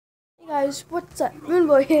Guys, what's up?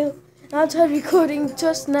 Moonboy here. I started recording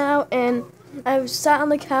just now, and I was sat on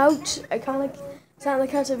the couch. I kind of sat on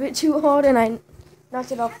the couch a bit too hard, and I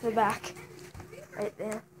knocked it off the back. Right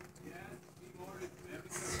there.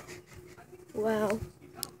 Wow.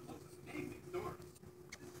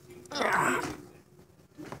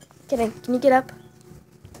 Kidding. Can you get up?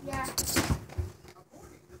 Yeah.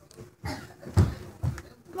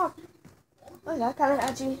 Come on. Oh, that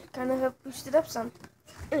kind of boosted up some.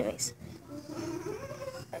 Anyways.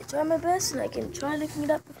 I try my best, and I can try lifting it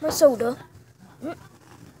up with my soda. And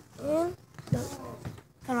no.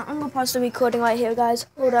 Hold on, I'm gonna pause the recording right here, guys.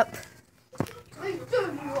 Hold up.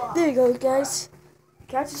 There you go, guys.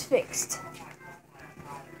 Couch is fixed.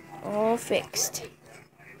 All fixed.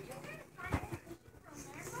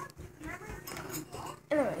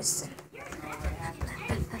 Anyways.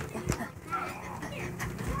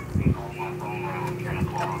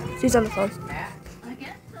 She's on the phone.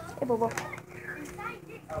 Hey, Bobo.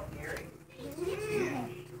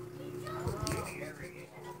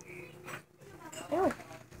 Anyway,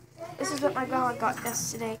 this is what my grandma got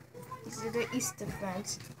yesterday. These are the Easter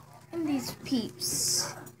eggs. And these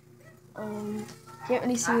peeps. Can't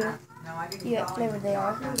really see what flavor they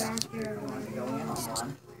are.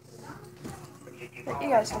 But you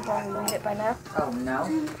guys can probably read it by now. Oh, no?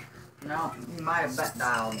 No, you might have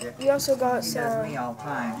dialed it. We also got He some... does me all the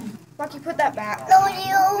time. Rocky, put that back. No,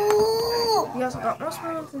 you. We also got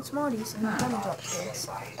marshmallows and Smarties and lemon drop cakes.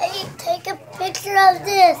 Hey, take a picture of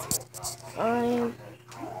this.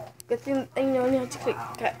 Good thing you know you have to click.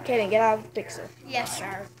 Kaden, get out of the picture. Yes,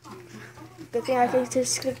 sir. Good thing I can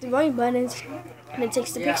just click the volume button and it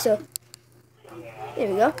takes the picture. There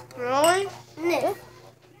we go. Really? No.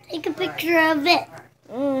 Take a picture of it.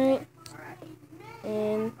 Alright.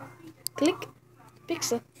 And click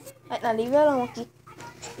picture. Right, now leave it alone, Rocky.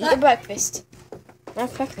 Eat your breakfast. Now,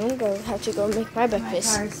 I'm going to have to go make my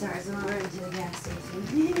breakfast. I'm already to the gas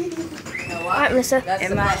station. Alright, Melissa. That's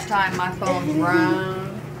the first time my phone's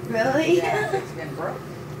rung. Really? Yeah, it's been broke.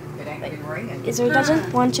 It ain't been ringing. Is there a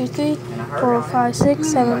dozen? 1, 2, 3, 4, 5, 6,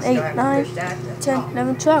 7, 8, 9, 10,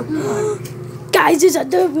 11, 12. Guys, there's a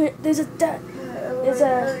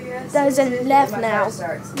dozen left now.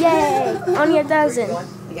 Yay! Only a dozen.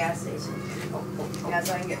 The gas station. Yeah,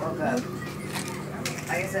 so I can get woke up.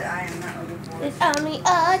 Like I said, I am not looking for it. It's only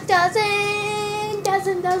a dozen.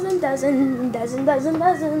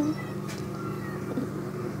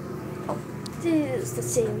 This is the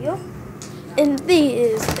cereal. And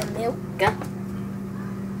this is the milk.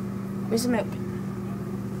 Where's the milk?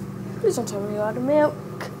 Please don't tell me you out of milk.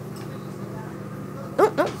 Oh,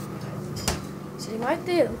 no. Sitting right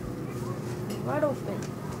there. Right open.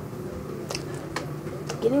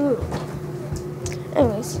 Getting ruined.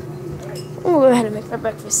 Anyways, I'm gonna go ahead and make my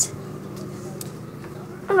breakfast.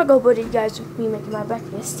 I'm gonna go bother you guys with me making my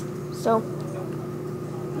breakfast. So,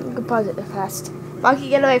 I'm gonna pause it fast. Monkey,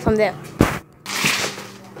 get away from there.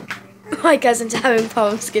 My cousin's having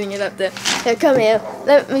problems getting it up there. Here, come here.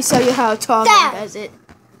 Let me show you how tall man does it.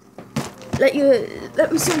 Let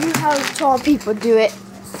me show you how tall people do it.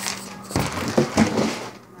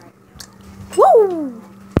 Woo!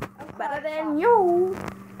 I'm better than you.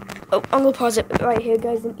 Oh, I'm gonna pause it right here,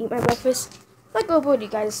 guys, and eat my breakfast. I'm gonna bore you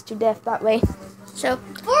guys to death that way. So,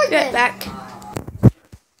 be right back.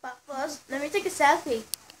 But first, let me take a selfie.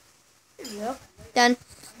 There we go. Done.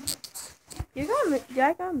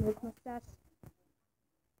 I got a milk mustache?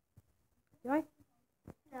 Do I?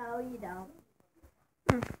 No, you don't.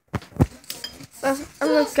 Well, I'm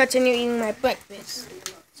going to continue eating my breakfast.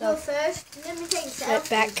 So first, let me take a selfie. Right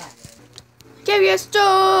back. Curious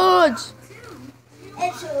George!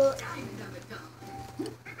 It's a...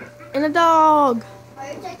 And a dog!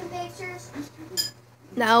 Are you taking pictures?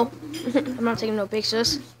 No. I'm not taking no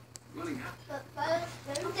pictures. But first,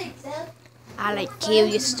 let me take a selfie. I like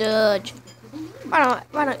Curious George. Why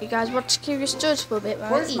don't you guys watch Curious George for a bit while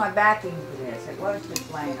I Where's eat? my backing for this? It was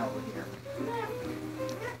just laying over here.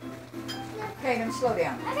 Okay, then slow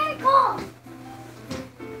down. I got a call.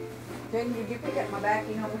 Didn't you pick up my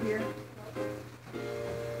backing over here?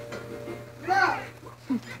 Look.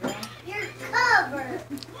 You're covered.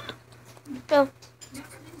 So,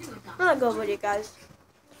 I'm gonna go with you guys.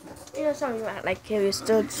 You know, some of you might like Curious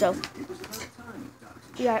George, so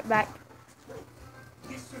be right back.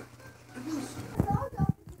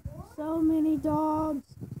 So many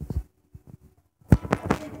dogs.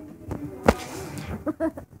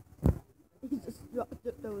 He just dropped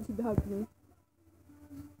it. That was behind me.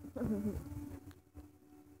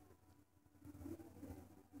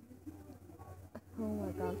 Oh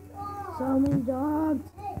my god. So many dogs.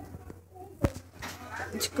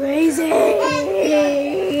 It's crazy.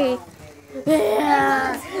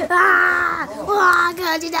 Oh, I'm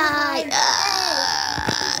going to die.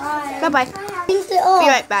 Bye-bye. Be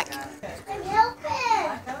right back.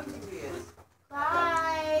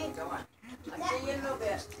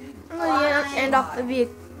 I'm going to end off the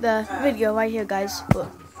video right here, guys. But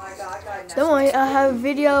don't worry, I'll have a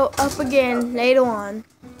video up again later on.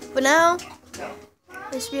 But now,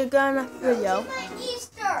 this will be a good enough video.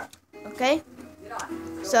 Okay?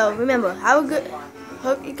 So remember,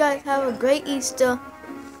 hope you guys have a great Easter.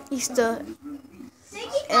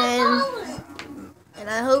 And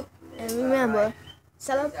I hope, and remember,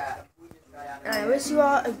 celebrate. And I wish you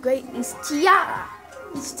all a great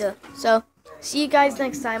Easter. So, see you guys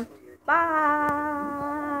next time. Bye.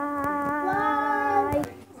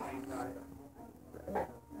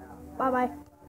 Bye. Bye.